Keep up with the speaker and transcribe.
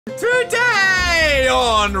Today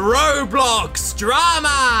on Roblox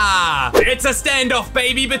Drama, it's a standoff,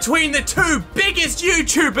 baby, between the two biggest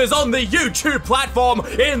YouTubers on the YouTube platform.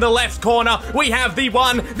 In the left corner, we have the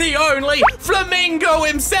one, the only, Flamingo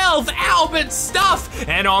himself, Albert Stuff.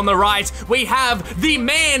 And on the right, we have the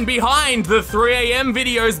man behind the 3 AM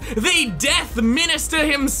videos, the Death Minister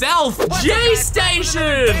himself,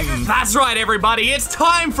 Jaystation. That's right, everybody, it's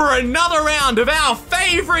time for another round of our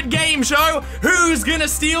favorite game show, Who's Gonna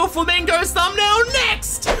Steal Flamingo's Thumbnail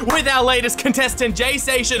Next? With our latest contestant,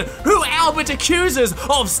 Jaystation, who Albert accuses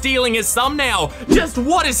of stealing his thumbnail. Just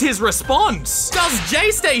what is his response? Does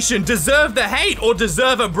Jaystation deserve the hate or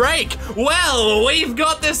deserve a break? Well, we've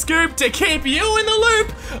got the scoop to keep you in the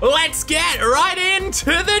loop. Let's get right into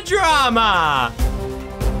the drama.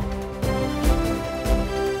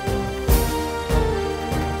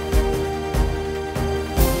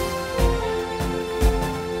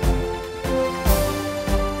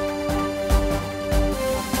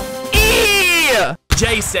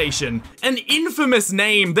 Jaystation, an infamous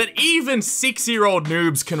name that even 6-year-old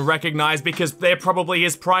noobs can recognize because they're probably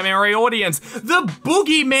his primary audience. The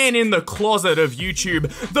boogeyman in the closet of YouTube.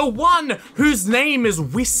 The one whose name is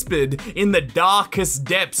whispered in the darkest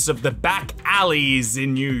depths of the back alleys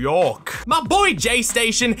in New York. My boy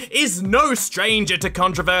Jaystation is no stranger to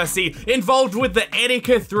controversy, involved with the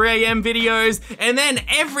Etiquette 3 AM videos, and then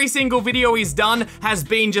every single video he's done has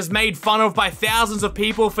been just made fun of by thousands of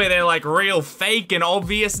people for their like real fake and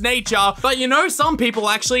obvious nature. But you know, some people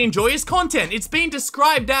actually enjoy his content. It's been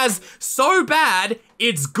described as so bad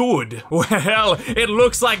it's good. Well, it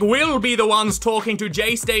looks like we'll be the ones talking to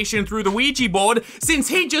Jaystation through the Ouija board since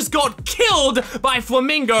he just got killed by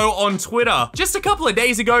Flamingo on Twitter. Just a couple of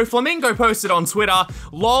days ago, Flamingo posted on Twitter,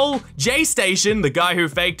 "Lol, Jaystation, the guy who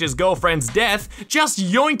faked his girlfriend's death, just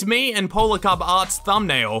yoinked me and Polar Cub Art's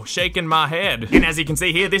thumbnail, shaking my head." And as you can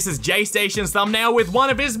see here, this is Jaystation's thumbnail with one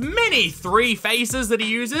of his many 3 faces that he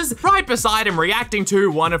uses right beside him reacting to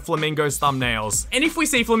one of Flamingo's thumbnails. And if we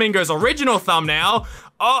see Flamingo's original thumbnail,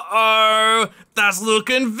 uh-oh, that's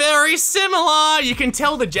looking very similar. You can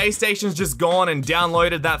tell the Jaystation's just gone and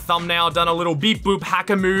downloaded that thumbnail, done a little beep boop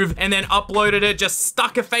hacker move, and then uploaded it, just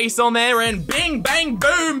stuck a face on there, and bing, bang,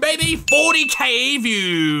 boom, baby, 40K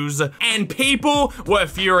views. And people were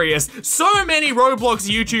furious. So many Roblox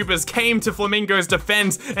YouTubers came to Flamingo's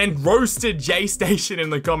defense and roasted Jaystation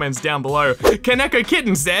in the comments down below. Kaneko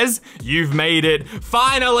Kitten says, "You've made it.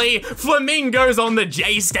 Finally, Flamingo's on the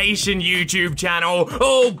Jaystation YouTube channel.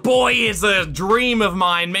 Oh boy, it's a dream of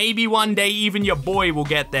mine. Maybe one day even your boy will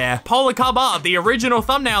get there." Polar Cub Art, the original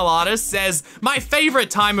thumbnail artist, says, "My favorite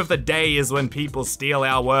time of the day is when people steal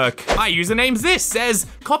our work." My username's this says,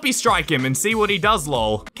 "Copy strike him and see what he does,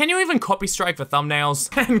 lol." Can you even copy strike for thumbnails?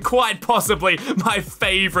 And quite possibly my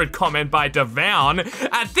favorite comment by Devown.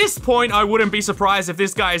 "At this point, I wouldn't be surprised if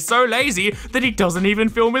this guy is so lazy that he doesn't even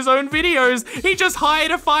film his own videos. He just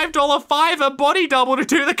hired a $5 Fiverr body double to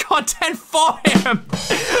do the content for him."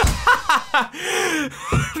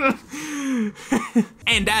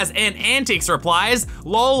 And as An Antics replies,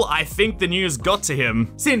 "Lol, I think the news got to him."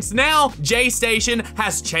 Since now, Jaystation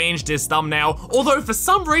has changed his thumbnail, although for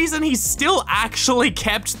some reason he's still actually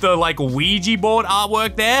kept the like Ouija board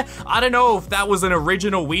artwork there. I don't know if that was an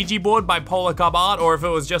original Ouija board by Polar Cub Art or if it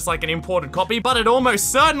was just like an imported copy, but it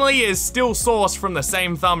almost certainly is still sourced from the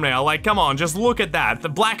same thumbnail. Like, come on, just look at that. The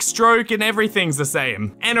black stroke and everything's the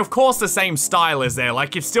same. And of course the same style is there.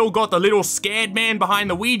 Like, you've still got the little scared man behind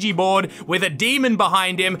the Ouija board with a demon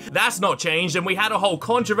behind him. That's not changed, and we had a whole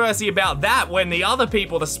controversy about that when the other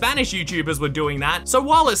people, the Spanish YouTubers, were doing that. So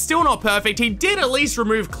while it's still not perfect, he did at least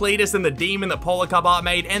remove Cletus and the demon that Polar Cub Art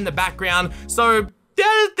made and the background. So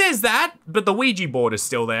there's that, but the Ouija board is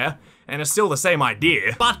still there. And it's still the same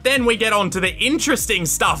idea. But then we get on to the interesting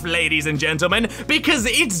stuff, ladies and gentlemen, because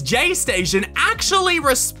it's Jaystation actually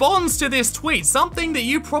responds to this tweet, something that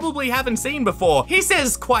you probably haven't seen before. He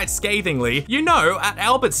says quite scathingly, "You know, at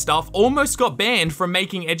Albert Stuff almost got banned from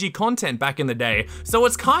making edgy content back in the day, so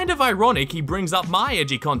it's kind of ironic he brings up my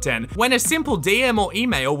edgy content, when a simple DM or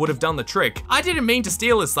email would have done the trick. I didn't mean to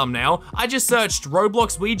steal his thumbnail, I just searched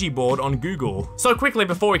Roblox Ouija board on Google." So quickly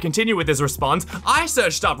before we continue with his response, I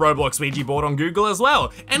searched up Roblox Ouija board on Google as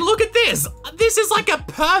well. And look at this. This is like a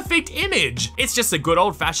perfect image. It's just a good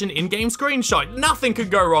old-fashioned in-game screenshot. Nothing could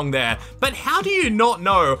go wrong there. But how do you not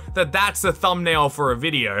know that that's a thumbnail for a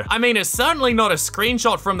video? I mean, it's certainly not a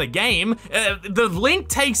screenshot from the game. The link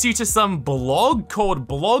takes you to some blog called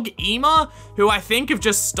Blog Ema, who I think have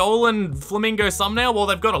just stolen Flamingo's thumbnail. Well,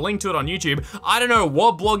 they've got a link to it on YouTube. I don't know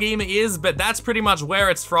what Blog Ema is, but that's pretty much where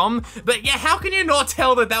it's from. But yeah, how can you not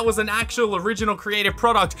tell that that was an actual original creative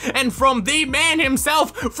product? And coming from the man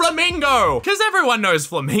himself, Flamingo. Because everyone knows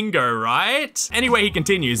Flamingo, right? Anyway, he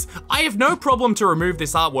continues, I have no problem to remove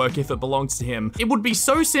this artwork if it belongs to him. It would be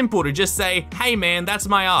so simple to just say, hey man, that's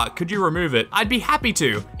my art, could you remove it? I'd be happy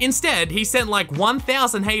to. Instead, he sent like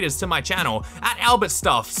 1,000 haters to my channel. At Albert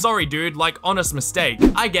stuff, sorry dude, like honest mistake.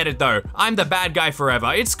 I get it though, I'm the bad guy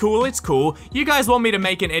forever. It's cool, it's cool. You guys want me to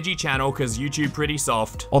make an edgy channel cause YouTube pretty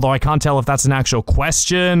soft. Although I can't tell if that's an actual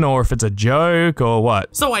question or if it's a joke or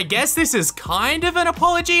what. So I guess this is kind of an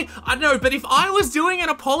apology? I don't know, but if I was doing an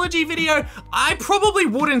apology video, I probably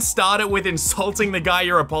wouldn't start it with insulting the guy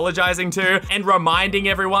you're apologizing to and reminding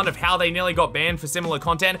everyone of how they nearly got banned for similar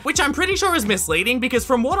content, which I'm pretty sure is misleading because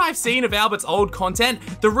from what I've seen of Albert's old content,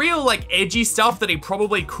 the real like edgy stuff that he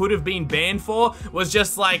probably could have been banned for was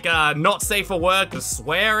just like not safe for work,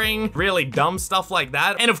 swearing, really dumb stuff like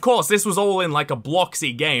that. And of course, this was all in like a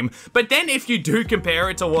Bloxy game. But then if you do compare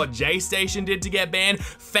it to what Jaystation did to get banned,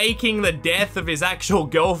 faking the death of his actual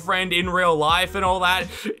girlfriend in real life and all that,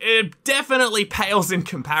 it definitely pales in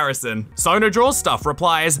comparison. Sona Draws Stuff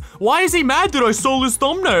replies, why is he mad that I stole his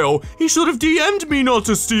thumbnail? He should have DM'd me not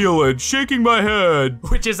to steal it, shaking my head.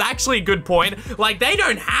 Which is actually a good point. Like, they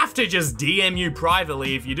don't have to just DM you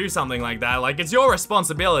privately if you do something like that. Like, it's your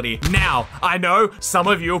responsibility. Now, I know some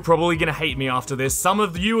of you are probably gonna hate me after this. Some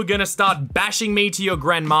of you are gonna start bashing me to your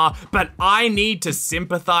grandma, but I need to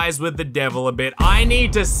sympathize with the devil a bit. I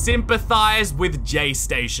need to sympathize with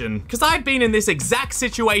Jaystation. Because I've been in this exact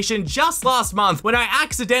situation just last month when I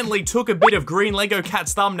accidentally took a bit of green Lego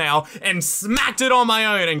Cat's thumbnail and smacked it on my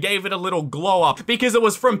own and gave it a little glow up because it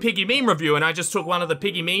was from Piggy Meme Review and I just took one of the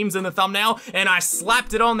Piggy memes in the thumbnail and I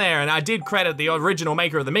slapped it on there, and I did credit the original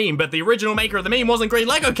maker of the meme, but the original maker of the meme wasn't Green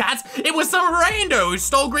Lego Cats, it was some rando who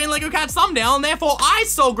stole Green Lego Cat's thumbnail, and therefore I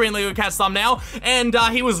stole Green Lego Cat's thumbnail, and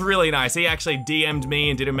he was really nice. He actually DM'd me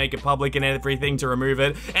and didn't make it public and everything to remove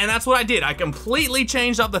it, and that's what I did. I completely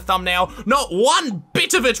changed up the thumbnail, not one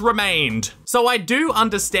bit of it remained. So I do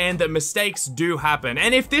understand that mistakes do happen,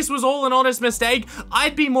 and if this was all an honest mistake,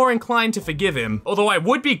 I'd be more inclined to forgive him. Although I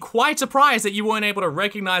would be quite surprised that you weren't able to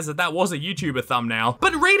recognize that that was a YouTuber thumbnail.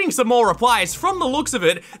 But reading some more replies, from the looks of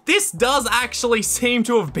it, this does actually seem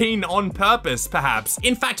to have been on purpose, perhaps.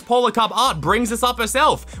 In fact, Polarcup Art brings this up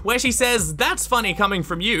herself, where she says, that's funny coming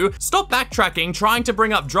from you. Stop backtracking, trying to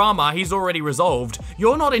bring up drama he's already resolved.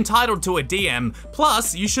 You're not entitled to a DM.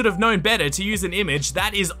 Plus, you should have known better to use an image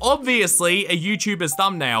that is obviously a YouTuber's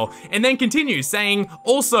thumbnail. And then continues saying,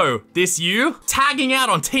 also, this you? Tagging out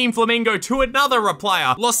on Team Flamingo to another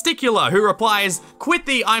replier, Losticula, who replies, quit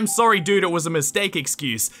the I'm sorry dude, it was a mistake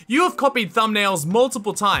excuse. You have copied thumbnails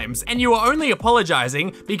multiple times, and you are only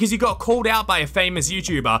apologizing because you got called out by a famous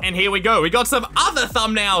YouTuber. And here we go, we got some other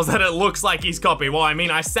thumbnails that it looks like he's copied. Well, I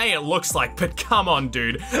mean, I say it looks like, but come on,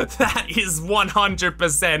 dude. That is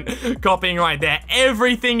 100% copying right there.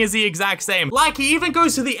 Everything is the exact same. Like, he even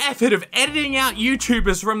goes to the effort of editing out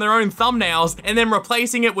YouTubers from their own thumbnails and then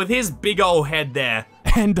replacing it with his big old head there.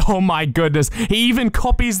 And oh my goodness, he even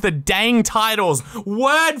copies the dang titles,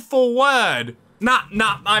 word for word. Nah,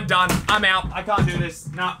 I'm done. I'm out. I can't do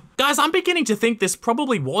this. Nah. Guys, I'm beginning to think this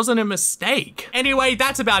probably wasn't a mistake. Anyway,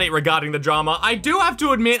 that's about it regarding the drama. I do have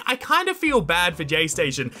to admit, I kind of feel bad for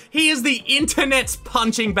Jaystation. He is the internet's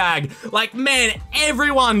punching bag. Like, man,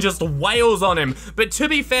 everyone just wails on him. But to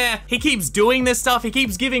be fair, he keeps doing this stuff. He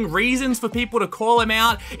keeps giving reasons for people to call him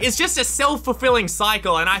out. It's just a self-fulfilling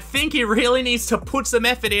cycle, and I think he really needs to put some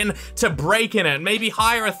effort in to breaking it. Maybe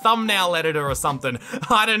hire a thumbnail editor or something.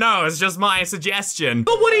 I don't know, it's just my suggestion.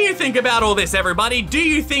 But what do you think about all this, everybody? Do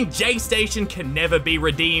you think Jaystation can never be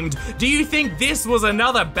redeemed? Do you think this was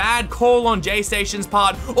another bad call on Jaystation's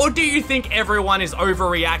part? Or do you think everyone is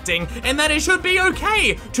overreacting and that it should be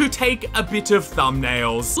okay to take a bit of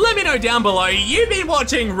thumbnails? Let me know down below. You've been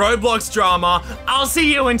watching Roblox Drama. I'll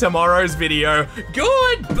see you in tomorrow's video.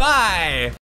 Goodbye!